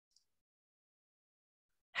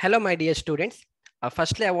Hello, my dear students.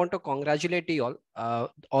 Firstly, I want to congratulate you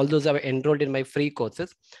all those who have enrolled in my free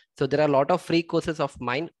courses. So there are a lot of free courses of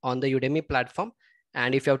mine on the Udemy platform.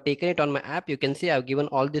 And if you have taken it on my app, you can see I've given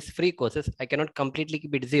all these free courses. I cannot completely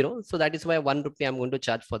keep it zero. So that is why 1 rupee I'm going to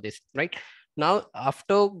charge for this, right? Now,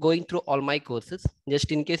 after going through all my courses,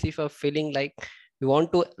 just in case if you're feeling like you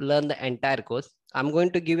want to learn the entire course, I'm going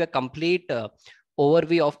to give you a complete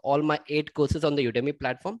overview of all my 8 courses on the Udemy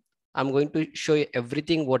platform. I'm going to show you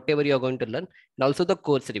everything, whatever you're going to learn, and also the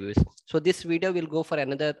course reviews. So this video will go for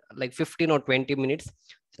another like 15 or 20 minutes.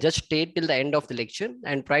 Just stay till the end of the lecture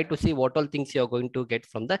and try to see what all things you're going to get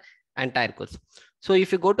from the entire course. So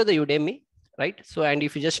if you go to the Udemy, right? So, and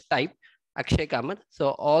if you just type Akshay Kamat,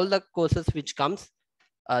 so all the courses which comes,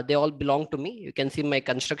 they all belong to me. You can see my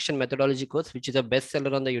construction methodology course, which is a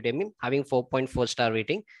bestseller on the Udemy, having 4.4 star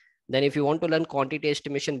rating. Then if you want to learn quantity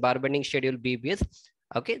estimation, bar bending schedule, BBS,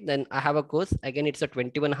 okay, then I have a course. Again, it's a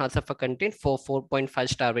 21 hours of a content for 4.5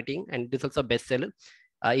 star rating, and this is also bestseller.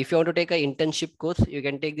 If you want to take an internship course, you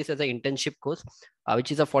can take this as an internship course,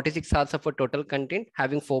 which is a 46 hours of a total content,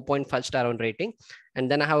 having 4.5 star on rating. And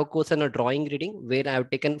then I have a course on a drawing reading, where I have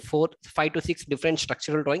taken 5 to 6 different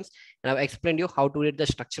structural drawings, and I've explained you how to read the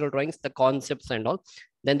structural drawings, the concepts and all.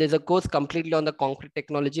 Then there's a course completely on the concrete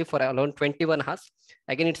technology for around 21 hours.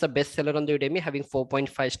 Again, it's a bestseller on the Udemy, having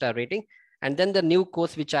 4.5 star rating. And then the new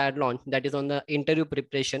course which I had launched, that is on the interview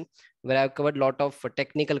preparation, where I've covered a lot of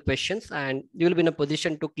technical questions, and you will be in a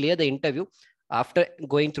position to clear the interview after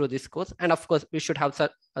going through this course. And of course, we should have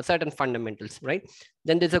certain fundamentals, right?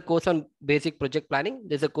 Then there's a course on basic project planning.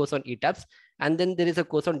 There's a course on ETABS. And then there is a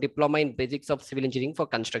course on diploma in basics of civil engineering for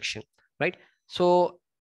construction, right? So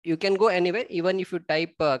you can go anywhere, even if you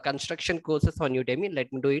type construction courses on Udemy.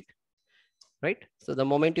 Let me do it, right? So the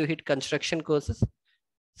moment you hit construction courses,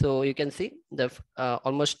 so you can see the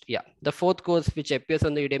the fourth course which appears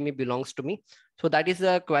on the Udemy belongs to me. So that is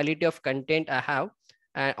the quality of content I have,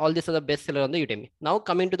 and all these are the bestseller on the Udemy. Now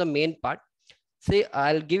coming to the main part, say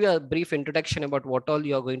I'll give you a brief introduction about what all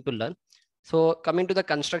you are going to learn. So coming to the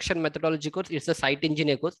construction methodology course, it's a site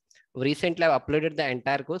engineer course. Recently I've uploaded the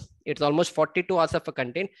entire course. It's almost 42 hours of a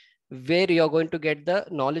content, where you're going to get the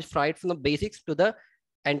knowledge right from the basics to the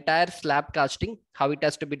entire slab casting, how it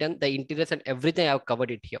has to be done, the interiors and everything. I've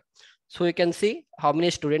covered it here. So you can see how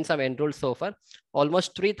many students have enrolled so far.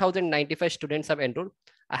 Almost 3,095 students have enrolled.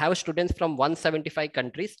 I have students from 175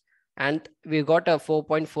 countries, and we got a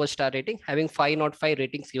 4.4 star rating, having 505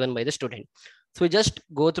 ratings given by the student. So we just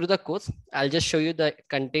go through the course. I'll just show you the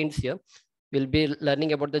contents here. We'll be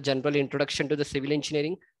learning about the general introduction to the civil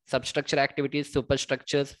engineering, substructure activities,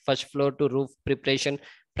 superstructures, first floor to roof preparation,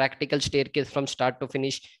 practical staircase from start to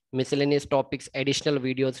finish, miscellaneous topics, additional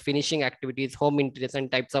videos, finishing activities, home interiors, and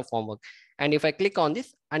types of homework. And if I click on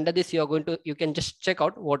this, under this, you can just check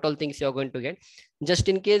out what all things you're going to get. Just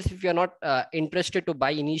in case if you're not interested to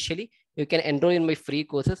buy initially, you can enroll in my free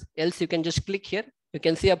courses. Else you can just click here. You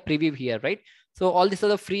can see a preview here, right? So all these are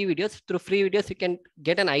the free videos. Through free videos, you can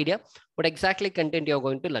get an idea what exactly content you're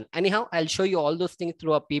going to learn. Anyhow, I'll show you all those things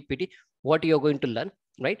through a PPT, what you're going to learn,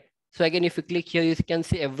 right? So again, if you click here, you can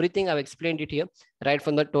see everything. I've explained it here, right?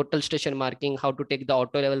 From the total station marking, how to take the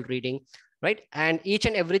auto level reading, right? And each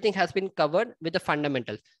and everything has been covered with the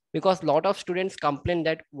fundamentals, because a lot of students complain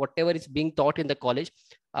that whatever is being taught in the college,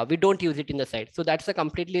 we don't use it in the site. So that's a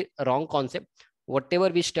completely wrong concept. Whatever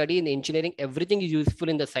we study in engineering, everything is useful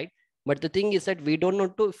in the site. But the thing is that we don't know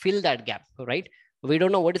to fill that gap, right? We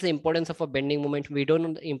don't know what is the importance of a bending moment. We don't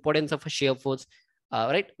know the importance of a shear force.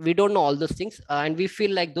 Right? We don't know all those things, and we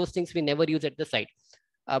feel like those things we never use at the site.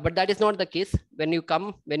 But that is not the case. When you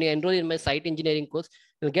enroll in my site engineering course,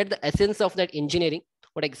 you'll get the essence of that engineering,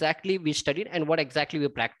 what exactly we studied and what exactly we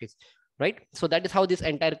practice, right? So that is how this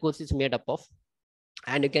entire course is made up of.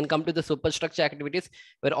 And you can come to the superstructure activities,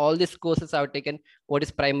 where all these courses are taken. What is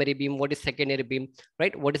primary beam? What is secondary beam?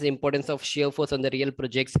 Right? What is the importance of shear force on the real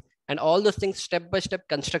projects? And all those things, step by step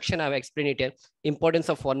construction, I've explained it here. Importance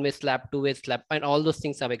of one-way slab, two-way slab, and all those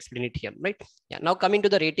things I've explained it here, right? Yeah. Now coming to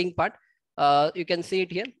the rating part, you can see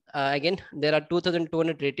it here. Again, there are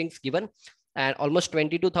 2,200 ratings given, and almost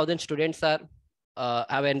 22,000 students are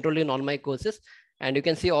have enrolled in all my courses. And you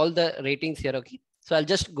can see all the ratings here. Okay. So I'll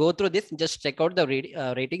just go through this, just check out the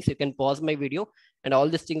ratings. You can pause my video, and all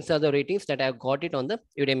these things are the ratings that I've got it on the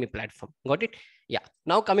Udemy platform. Got it? Yeah.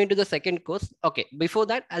 Now coming to the second course. Okay. Before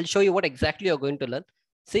that, I'll show you what exactly you're going to learn.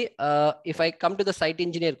 See, if I come to the site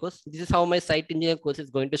engineer course, this is how my site engineer course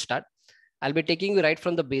is going to start. I'll be taking you right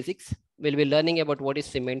from the basics. We'll be learning about what is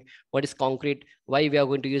cement, what is concrete, why we are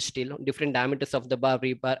going to use steel, different diameters of the bar,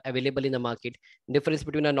 rebar available in the market, difference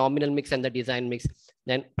between a nominal mix and the design mix,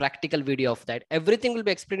 then practical video of that. Everything will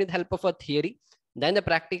be explained with the help of a theory, then the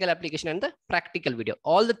practical application and the practical video.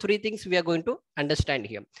 All the three things we are going to understand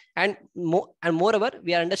here. And moreover,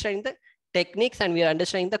 we are understanding the techniques and we are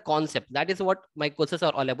understanding the concept. That is what my courses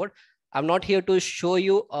are all about. I'm not here to show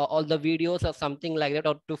you all the videos or something like that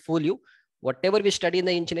or to fool you. Whatever we study in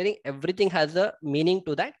the engineering, everything has a meaning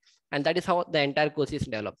to that. And that is how the entire course is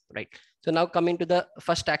developed, right? So now coming to the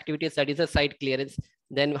first activities, that is a site clearance,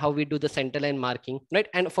 then how we do the center line marking, right?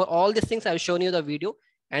 And for all these things, I've shown you the video,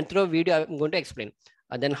 and through a video, I'm going to explain.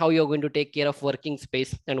 Then how you're going to take care of working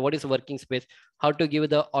space and what is working space, how to give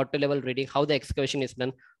the auto level reading, how the excavation is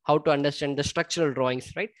done, how to understand the structural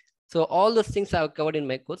drawings, right? So all those things I've covered in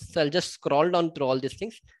my course. So I'll just scroll down through all these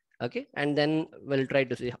things. Okay. And then we'll try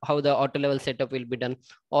to see how the auto level setup will be done.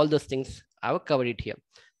 All those things I've covered it here.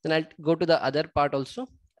 Then I'll go to the other part also.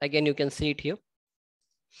 Again, you can see it here.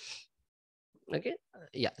 Okay.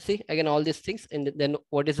 Yeah. See again, all these things. And then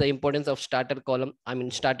what is the importance of starter column? I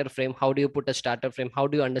mean, starter frame. How do you put a starter frame? How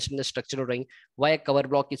do you understand the structural drawing? Why a cover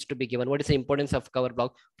block is to be given? What is the importance of cover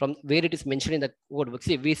block from where it is mentioned in the code book?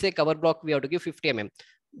 See, we say cover block, we have to give 50 mm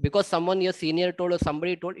because someone, your senior told or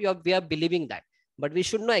somebody told you, we are believing that. But we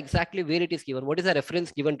should know exactly where it is given. What is the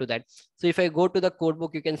reference given to that? So if I go to the code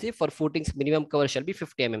book, you can see for footings, minimum cover shall be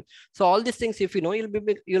 50 mm. So all these things, if you know,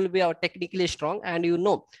 you'll be technically strong, and you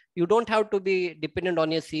know, you don't have to be dependent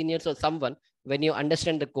on your seniors or someone when you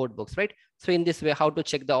understand the code books, right? So in this way, how to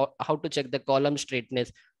check the column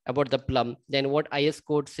straightness, about the plumb, then what IS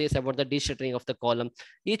code says about the de-shuttering of the column,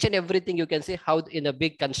 each and everything. You can see how in a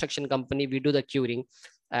big construction company we do the curing,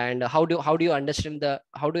 and how do you understand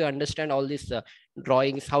all these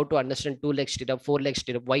drawings, how to understand 2-leg stirrup, 4-leg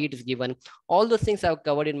stirrup, why it is given. All those things I've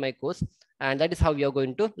covered in my course, and that is how we are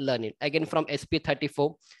going to learn it. Again, from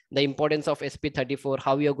SP34, the importance of SP34,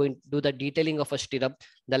 how you are going to do the detailing of a stirrup,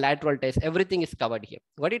 the lateral test, everything is covered here.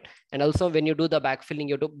 Got it? And also when you do the backfilling,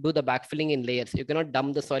 you do the backfilling in layers. You cannot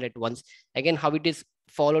dump the soil at once. Again, how it is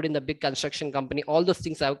followed in the big construction company, all those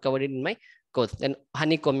things I've covered in my course. Then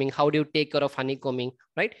honeycombing, how do you take care of honeycombing,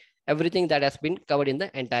 right? Everything that has been covered in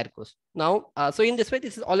the entire course. Now, so in this way,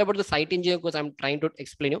 this is all about the site engineer course I'm trying to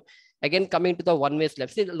explain you. Again, coming to the one-way slab.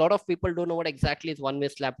 See, a lot of people don't know what exactly is one-way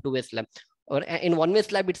slab, two-way slab. Or in one-way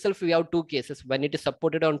slab itself, we have two cases, when it is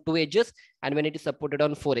supported on 2 edges and when it is supported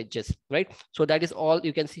on 4 edges, right? So that is all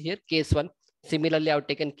you can see here, case 1. Similarly, I've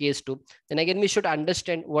taken case 2. Then again, we should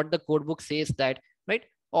understand what the code book says that, right?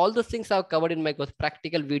 All those things I've covered in my course.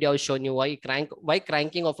 Practical video I've shown you why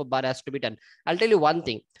cranking of a bar has to be done. I'll tell you one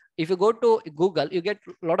thing. If you go to Google, you get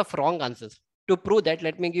a lot of wrong answers. To prove that,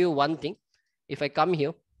 let me give you one thing. If I come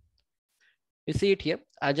here, you see it here.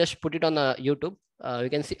 I just put it on YouTube. You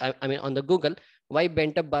can see, I mean, on the Google, why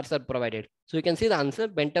bent up bars are provided. So you can see the answer.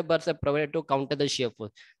 Bent up bars are provided to counter the shear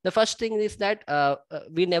force. The first thing is that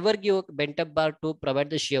we never give bent up bar to provide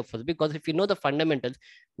the shear force, because if you know the fundamentals,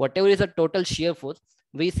 whatever is the total shear force,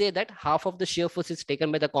 we say that half of the shear force is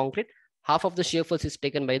taken by the concrete, half of the shear force is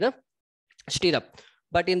taken by the stirrup.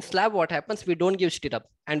 But in slab, what happens? We don't give stirrup,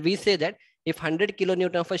 and we say that if 100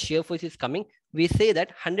 kilonewton of a shear force is coming, we say that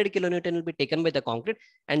 100 kilonewton will be taken by the concrete,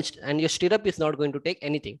 and your stirrup is not going to take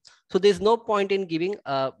anything. So there's no point in giving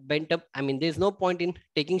bent up. I mean, there's no point in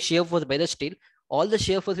taking shear force by the steel. All the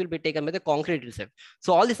shear force will be taken by the concrete itself.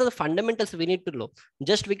 So all these are the fundamentals we need to know.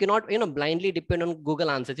 Just we cannot, blindly depend on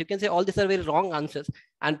Google answers. You can say all these are very wrong answers.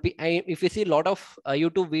 And if you see a lot of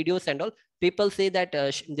YouTube videos and all, people say that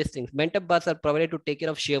these things, bent up bars are provided to take care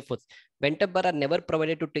of shear force. Bent up bar are never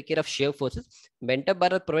provided to take care of shear forces. Bent up bar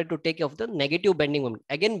are provided to take care of the negative bending moment.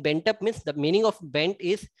 Again, bent up means the meaning of bent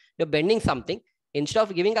is you're bending something. Instead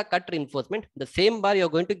of giving a cut reinforcement, the same bar you're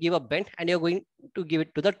going to give a bend and you're going to give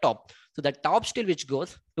it to the top. So the top steel which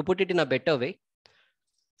goes, to put it in a better way.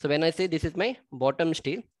 So when I say this is my bottom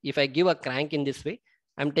steel, if I give a crank in this way,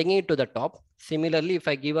 I'm taking it to the top. Similarly, if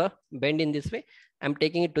I give a bend in this way, I'm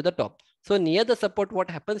taking it to the top. So near the support,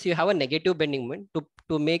 what happens? You have a negative bending moment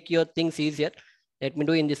to make your things easier. Let me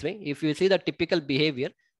do in this way. If you see the typical behavior,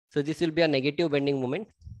 so this will be a negative bending moment.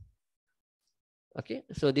 Okay,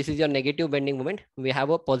 so this is your negative bending moment. We have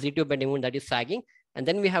a positive bending moment, that is sagging, and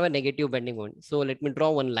then we have a negative bending moment. So let me draw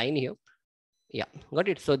one line here. Yeah, got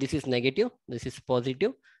it. So this is negative, this is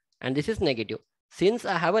positive, and this is negative. Since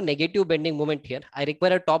I have a negative bending moment here, I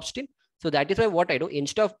require a top steel. So that is why what I do,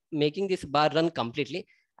 instead of making this bar run completely,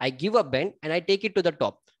 I give a bend and I take it to the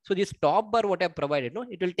top. So this top bar, what I provided, no,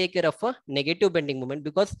 it will take care of a negative bending moment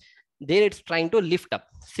because there it's trying to lift up.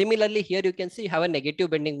 Similarly, here you can see you have a negative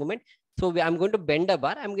bending moment. So I'm going to bend a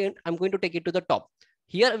bar. I'm going to take it to the top.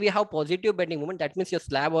 Here we have positive bending moment. That means your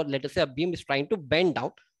slab or let us say a beam is trying to bend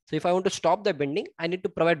down. So if I want to stop the bending, I need to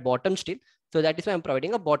provide bottom steel. So that is why I'm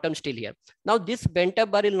providing a bottom steel here. Now this bent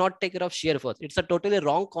up bar will not take care of shear force. It's a totally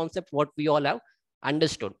wrong concept what we all have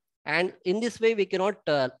understood. And in this way, we cannot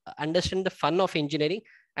understand the fun of engineering.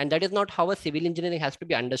 And that is not how a civil engineering has to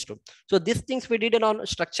be understood. So these things we did on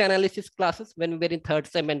structure analysis classes when we were in third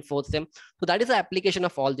sem and fourth sem. So that is the application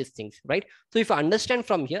of all these things, right? So if you understand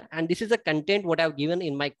from here, and this is the content what I've given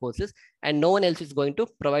in my courses, and no one else is going to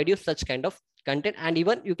provide you such kind of content. And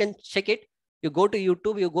even you can check it. You go to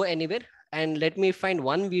YouTube, you go anywhere, and let me find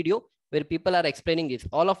one video where people are explaining this.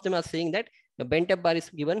 All of them are saying that the bent up bar is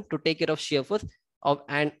given to take care of shear force.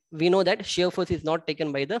 And we know that shear force is not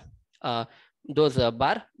taken by the those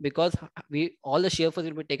bar because all the shear force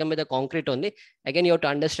will be taken by the concrete only. Again, you have to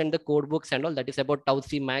understand the code books and all that is about tau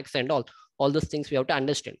c max and all those things we have to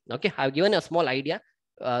understand. Okay, I've given a small idea.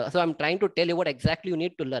 So I'm trying to tell you what exactly you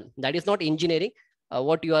need to learn. That is not engineering.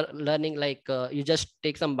 What you are learning, like you just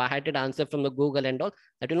take some by-hearted answer from the Google and all,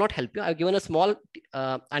 that will not help you. I've given a small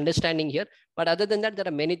understanding here, but other than that, there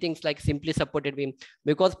are many things like simply supported beam,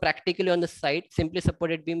 because practically on the site, simply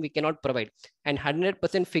supported beam we cannot provide, and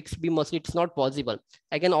 100% fixed beam mostly it's not possible.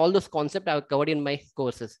 Again, all those concepts I've covered in my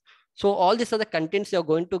courses. So all these are the contents you're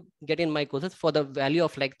going to get in my courses for the value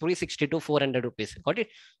of like 360 to 400 rupees. Got it?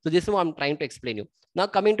 So this is what I'm trying to explain you. Now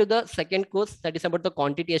coming to the second course, that is about the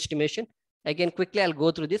quantity estimation. Again, quickly, I'll go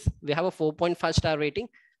through this. We have a 4.5 star rating.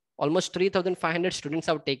 Almost 3,500 students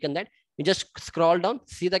have taken that. You just scroll down,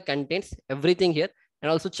 see the contents, everything here, and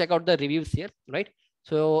also check out the reviews here, right?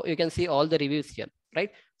 So you can see all the reviews here, right?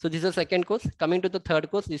 So this is the second course. Coming to the third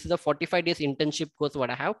course, this is a 45 days internship course what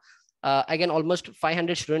I have. Again, almost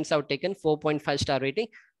 500 students have taken 4.5 star rating.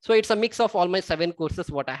 So it's a mix of all my 7 courses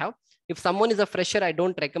what I have. If someone is a fresher, I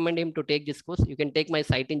don't recommend him to take this course. You can take my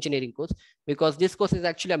site engineering course because this course is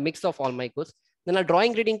actually a mix of all my course. Then a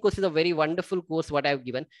drawing reading course is a very wonderful course what I've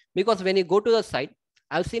given, because when you go to the site,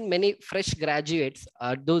 I've seen many fresh graduates,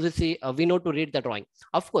 those who see, we know to read the drawing.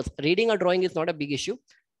 Of course, reading a drawing is not a big issue.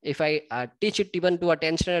 If I teach it even to a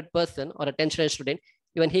 10th standard person or a 10th standard student,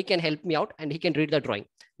 even he can help me out and he can read the drawing.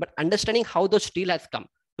 But understanding how the steel has come,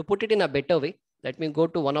 to put it in a better way, let me go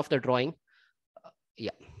to one of the drawing. Yeah.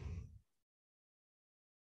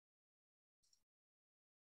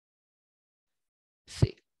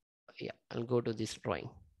 See, yeah, I'll go to this drawing.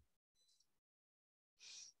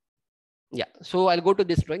 Yeah, so I'll go to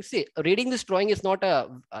this drawing. See, reading this drawing is not a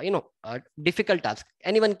difficult task.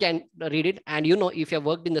 Anyone can read it, and if you have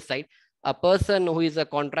worked in the site, a person who is a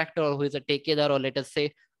contractor or who is a takedaar, or let us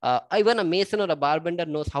say even a mason or a barbender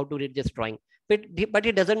knows how to read this drawing, but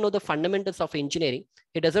he doesn't know the fundamentals of engineering.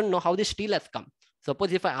 He doesn't know how the steel has come.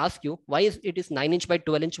 Suppose if I ask you why it is 9 inch by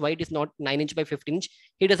 12 inch, why it is not 9 inch by 15 inch,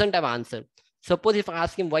 he doesn't have an answer. Suppose if I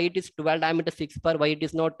ask him why it is 12 diameter 6 bar, why it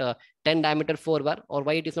is not 10 diameter 4 bar, or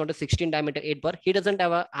why it is not a 16 diameter 8 bar, he doesn't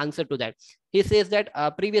have an answer to that. He says that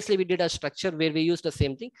previously we did a structure where we used the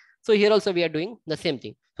same thing. So here also we are doing the same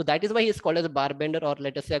thing. So that is why he is called as a bar bender, or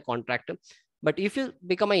let us say a contractor. But if you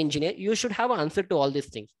become an engineer, you should have an answer to all these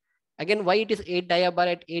things. Again, why it is 8 dia bar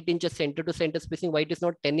at 8 inches center to center spacing, why it is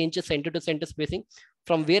not 10 inches center to center spacing,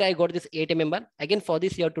 from where I got this 8 mm bar. Again, for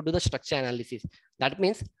this, you have to do the structure analysis. That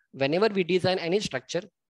means whenever we design any structure,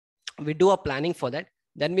 we do a planning for that.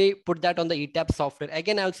 Then we put that on the ETABS software.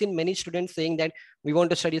 Again, I've seen many students saying that we want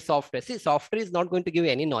to study software. See, software is not going to give you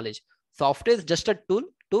any knowledge. Software is just a tool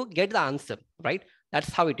to get the answer, right?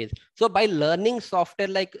 That's how it is. So by learning software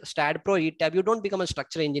like StatPro, ETAB, you don't become a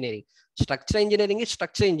structural engineering. Structural engineering is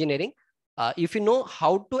structural engineering. If you know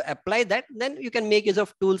how to apply that, then you can make use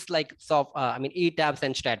of tools like ETABS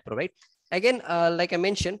and StatPro, right? Again, like I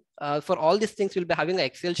mentioned, for all these things, we'll be having an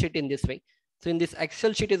Excel sheet in this way. So in this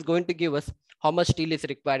Excel sheet is going to give us how much steel is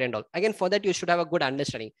required and all. Again, for that, you should have a good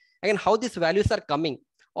understanding. Again, how these values are coming.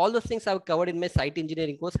 All those things I've covered in my site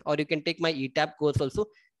engineering course, or you can take my ETAB course also,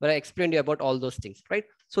 where I explained you about all those things, right?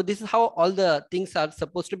 So this is how all the things are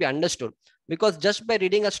supposed to be understood, because just by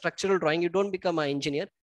reading a structural drawing, you don't become an engineer.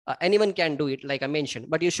 Anyone can do it, like I mentioned,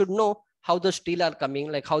 but you should know how the steel are coming,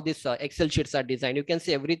 like how these Excel sheets are designed. You can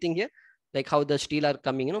see everything here, like how the steel are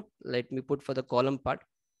coming, let me put for the column part.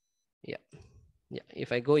 Yeah.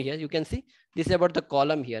 If I go here, you can see this is about the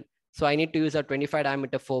column here. So I need to use a 25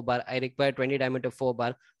 diameter 4 bar. I require 20 diameter 4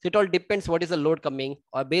 bar. So it all depends what is the load coming,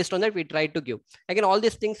 or based on that we try to give. Again, all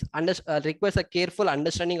these things requires a careful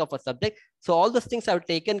understanding of a subject. So all those things I've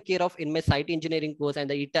taken care of in my site engineering course and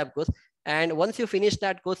the ETAB course. And once you finish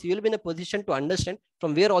that course, you will be in a position to understand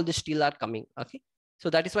from where all the steel are coming. Okay. So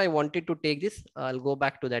that is why I wanted to take this. I'll go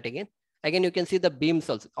back to that again. Again, you can see the beams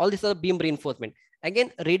also. All these are beam reinforcement.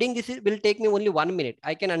 Again, reading this will take me only 1 minute.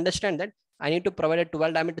 I can understand that I need to provide a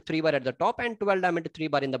 12 diameter 3 bar at the top and 12 diameter 3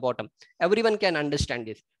 bar in the bottom. Everyone can understand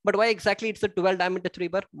this. But why exactly it's a 12 diameter 3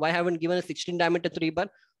 bar? Why haven't given a 16 diameter 3 bar?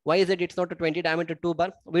 Why is it's not a 20 diameter 2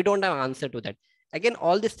 bar? We don't have an answer to that. Again,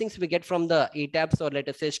 all these things we get from the ETABS or let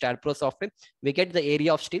us say StarPro software. We get the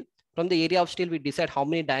area of steel. From the area of steel, we decide how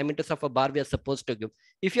many diameters of a bar we are supposed to give.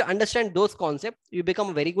 If you understand those concepts, you become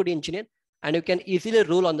a very good engineer and you can easily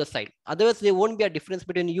rule on the side. Otherwise, there won't be a difference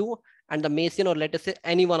between you and the mason or let us say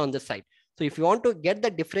anyone on the side. So if you want to get the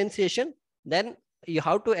differentiation, then you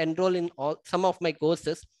have to enroll in some of my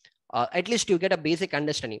courses. At least you get a basic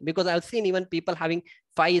understanding, because I've seen even people having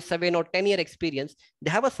 5, 7 or 10 year experience. They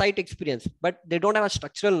have a site experience, but they don't have a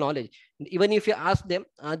structural knowledge. Even if you ask them,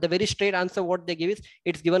 the very straight answer what they give is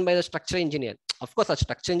it's given by the structural engineer. Of course, a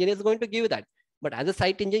structural engineer is going to give you that. But as a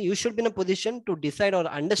site engineer, you should be in a position to decide or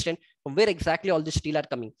understand where exactly all the steel are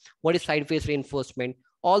coming. What is side face reinforcement?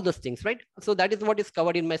 All those things, right? So that is what is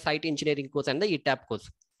covered in my site engineering course and the ETAB course.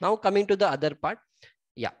 Now coming to the other part.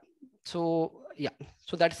 Yeah. So yeah,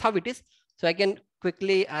 so that's how it is. So I can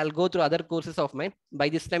quickly, I'll go through other courses of mine. By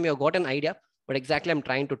this time, you've got an idea what exactly I'm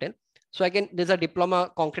trying to tell. So again, there's a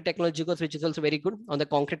diploma concrete technology course, which is also very good on the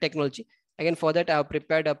concrete technology. Again, for that, I've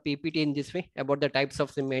prepared a PPT in this way about the types of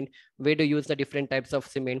cement, where to use the different types of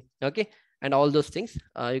cement. Okay. And all those things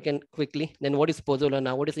you can quickly. Then what is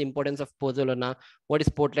pozzolana? What is the importance of pozzolana? What is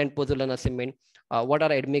Portland pozzolana cement? What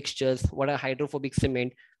are admixtures? What are hydrophobic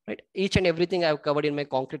cement? Right? Each and everything I've covered in my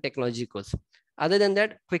concrete technology course. Other than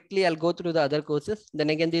that, quickly I'll go through the other courses. Then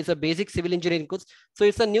again, there's a basic civil engineering course. So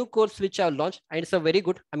it's a new course which I've launched, and it's a very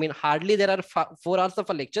good. I mean, hardly there are 4 hours of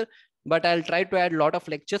a lecture, but I'll try to add a lot of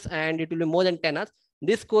lectures, and it will be more than 10 hours.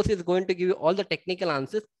 This course is going to give you all the technical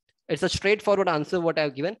answers. It's a straightforward answer what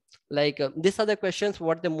I've given. Like these are the questions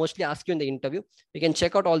what they mostly ask you in the interview. You can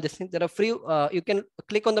check out all these things. There are free. You can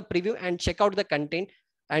click on the preview and check out the content.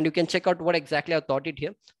 And you can check out what exactly I taught it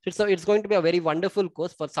here. So it's going to be a very wonderful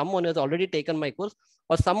course for someone who has already taken my course,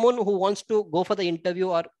 or someone who wants to go for the interview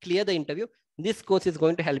or clear the interview. This course is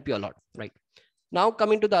going to help you a lot, right? Now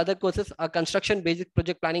coming to the other courses, construction basic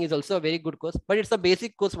project planning is also a very good course, but it's a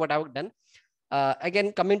basic course what I've done.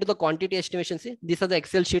 Again, coming to the quantity estimation, see, these are the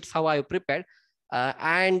Excel sheets how I prepared.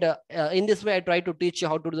 In this way, I try to teach you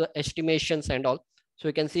how to do the estimations and all. So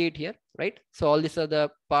you can see it here, right? So all these are the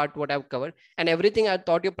part what I've covered, and everything I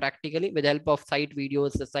taught you practically with the help of site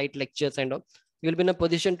videos, the site lectures and all. You'll be in a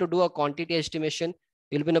position to do a quantity estimation.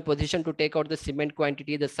 You'll be in a position to take out the cement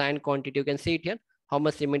quantity, the sand quantity. You can see it here, how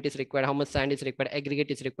much cement is required, how much sand is required, aggregate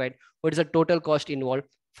is required, what is the total cost involved.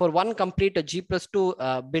 For one complete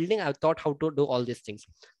G+2 building, I've taught how to do all these things.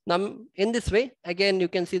 Now, in this way, again, you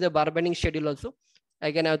can see the bar bending schedule also.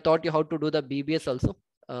 Again, I've taught you how to do the BBS also.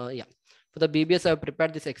 Yeah. For the BBS, I've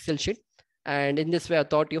prepared this Excel sheet. And in this way, I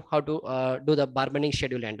taught you how to do the bar bending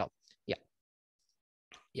schedule and all. Yeah.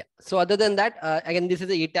 Yeah. So other than that, again, this is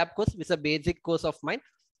the ETAB course. It's a basic course of mine,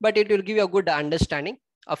 but it will give you a good understanding.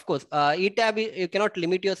 Of course, ETAB, you cannot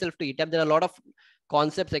limit yourself to ETAB. There are a lot of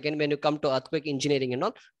concepts again when you come to earthquake engineering and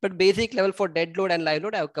all, but basic level for dead load and live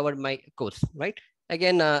load, I've covered my course, right?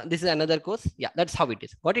 Again, this is another course. Yeah, that's how it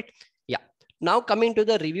is. Got it? Yeah. Now coming to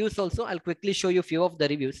the reviews also, I'll quickly show you a few of the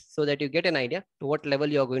reviews so that you get an idea to what level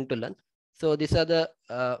you are going to learn. So these are the,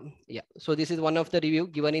 yeah. So this is one of the review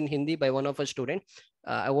given in Hindi by one of a student.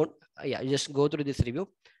 I won't, yeah, just go through this review.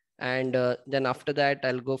 And then after that,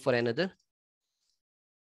 I'll go for another.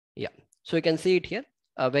 Yeah. So you can see it here.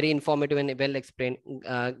 Very informative and well explained.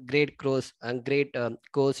 Great course and great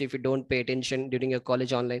course. If you don't pay attention during your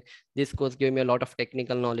college online, this course gave me a lot of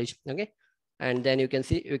technical knowledge. Okay. And then you can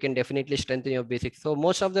see you can definitely strengthen your basics. So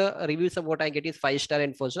most of the reviews of what I get is 5-star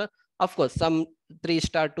and 4-star. Of course, some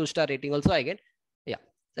 3-star, 2-star rating also I get. Yeah.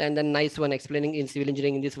 And then nice one explaining in civil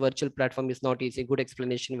engineering in this virtual platform is not easy. Good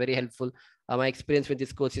explanation, very helpful. My experience with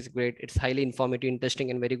this course is great. It's highly informative,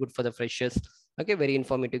 interesting, and very good for the freshers. Okay, very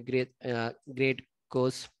informative, great, great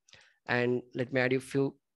course. And let me add you a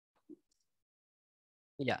few.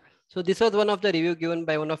 Yeah. So this was one of the review given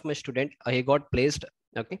by one of my student. He got placed.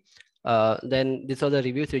 Okay. Then these are the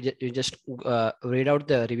reviews. You just read out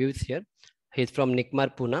the reviews here. He's from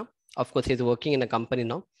Nikmar, Pune. Of course, he's working in a company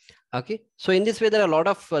now. Okay. So in this way, there are a lot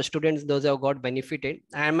of students, those who have got benefited,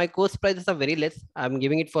 and my course prices are very less. I'm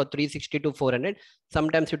giving it for 360 to 400.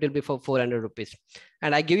 Sometimes it will be for 400 rupees.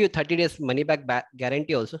 And I give you 30 days money back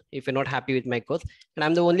guarantee also if you're not happy with my course. And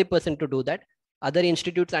I'm the only person to do that. Other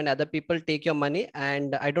institutes and other people take your money,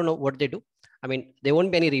 and I don't know what they do. I mean, there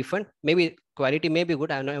won't be any refund. Maybe quality may be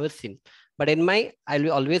good. I've never seen. But in my,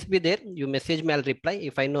 I'll always be there. You message me, I'll reply.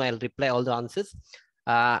 If I know, I'll reply all the answers.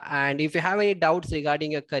 And if you have any doubts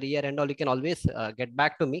regarding your career and all, you can always get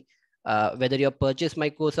back to me. Whether you purchase my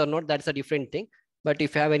course or not, that's a different thing. But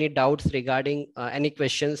if you have any doubts regarding any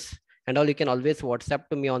questions and all, you can always WhatsApp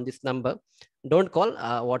to me on this number. Don't call,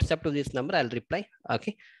 WhatsApp to this number, I'll reply.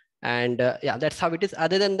 Okay. And yeah, that's how it is.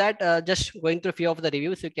 Other than that, just going through a few of the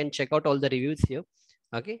reviews, you can check out all the reviews here.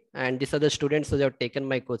 Okay. And these are the students who have taken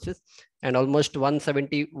my courses, and almost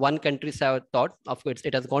 171 countries have taught. Of course,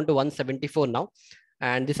 it has gone to 174 now.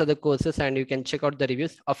 And these are the courses, and you can check out the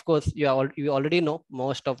reviews. Of course, you already know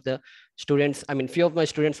most of the students. I mean, few of my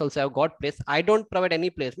students also have got place. I don't provide any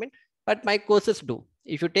placement, but my courses do.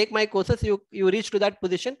 If you take my courses, you reach to that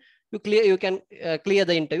position, you can clear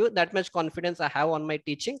the interview. That much confidence I have on my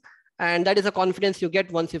teaching, and that is a confidence you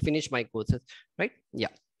get once you finish my courses, right? Yeah.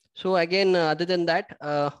 So again, other than that,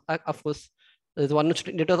 of course, there's one.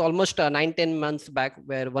 It was almost 9-10 months back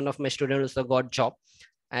where one of my students got job.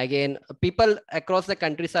 Again, people across the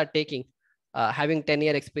countries are taking, having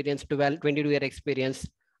 10-year experience, 22-year experience.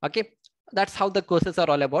 Okay, that's how the courses are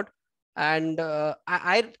all about. And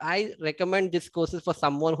I recommend these courses for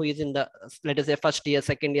someone who is in the, let us say, first year,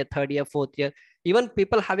 second year, third year, fourth year. Even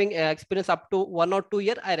people having experience up to 1 or 2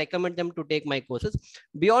 years, I recommend them to take my courses.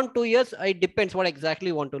 Beyond 2 years, it depends what exactly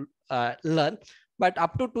you want to learn. But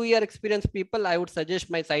up to 2-year experience people, I would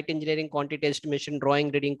suggest my site engineering, quantity estimation,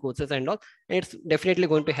 drawing, reading courses and all. And it's definitely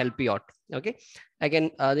going to help you out. Okay.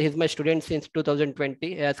 Again, he's my student since 2020.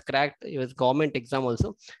 He has cracked his government exam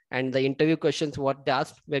also. And the interview questions, what they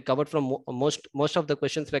asked, were covered from most of the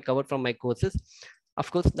questions were covered from my courses.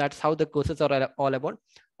 Of course, that's how the courses are all about.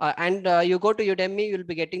 And you go to Udemy, you'll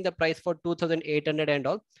be getting the price for 2,800 and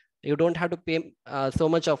all. You don't have to pay so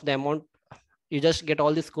much of the amount. You just get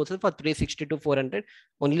all these courses for 360 to 400.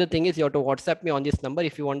 Only the thing is you have to WhatsApp me on this number.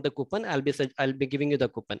 If you want the coupon, I'll be giving you the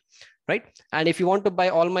coupon, right? And if you want to buy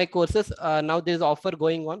all my courses, now there's offer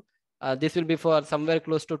going on. This will be for somewhere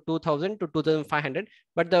close to 2,000 to 2,500,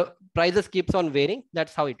 but the prices keeps on varying.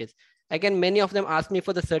 That's how it is. Again, many of them ask me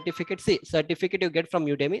for the certificate. See, certificate you get from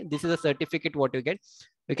Udemy. This is a certificate what you get.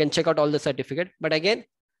 You can check out all the certificate. But again,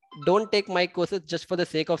 don't take my courses just for the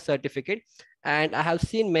sake of certificate. And I have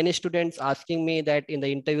seen many students asking me that in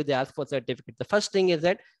the interview, they ask for certificate. The first thing is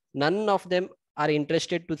that none of them are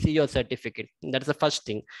interested to see your certificate. That's the first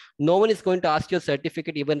thing. No one is going to ask your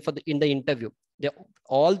certificate even in the interview.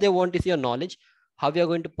 All they want is your knowledge, how you are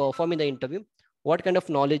going to perform in the interview, what kind of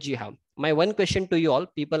knowledge you have. My one question to you all,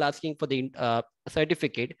 people asking for the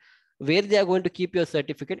certificate, where they are going to keep your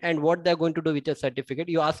certificate and what they're going to do with your certificate,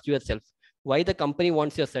 you ask yourself. Why the company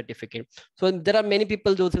wants your certificate. So there are many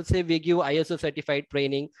people those who say we give ISO certified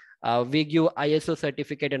training, we give ISO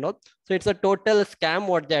certificate and all. So it's a total scam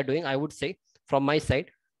what they're doing, I would say, from my side.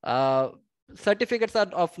 Certificates are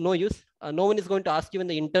of no use. No one is going to ask you in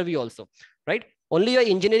the interview also, right? Only your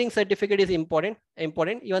engineering certificate is important.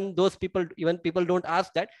 Even people don't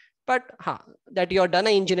ask that, but that you have done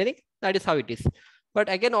engineering, that is how it is. But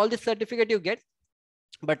again, all this certificate you get,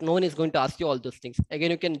 but no one is going to ask you all those things.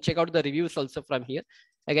 Again, you can check out the reviews also from here.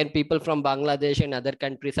 Again, people from Bangladesh and other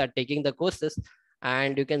countries are taking the courses,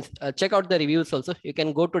 and you can check out the reviews also. You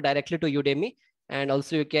can go directly to Udemy, and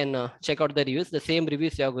also you can check out the reviews. The same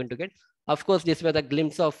reviews you are going to get. Of course, these were the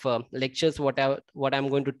glimpse of lectures, what I'm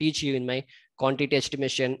going to teach you in my quantity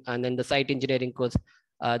estimation, and then the site engineering course.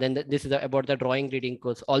 Then this is about the drawing reading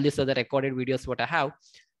course. All these are the recorded videos what I have,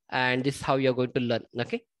 and this is how you're going to learn.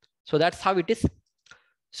 Okay, so that's how it is.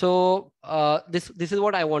 So this is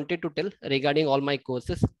what I wanted to tell regarding all my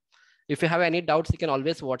courses. If you have any doubts, you can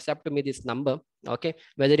always WhatsApp to me this number. Okay,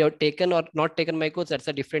 whether you're taken or not taken my course, that's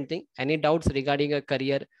a different thing. Any doubts regarding a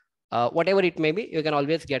career, whatever it may be, you can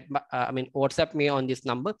always WhatsApp me on this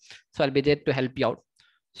number. So I'll be there to help you out.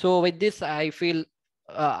 So with this, I feel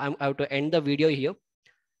I have to end the video here.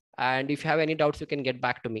 And if you have any doubts, you can get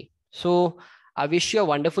back to me. So I wish you a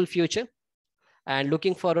wonderful future and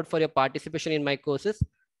looking forward for your participation in my courses.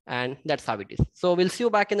 And that's how it is. So we'll see you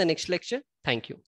back in the next lecture. Thank you.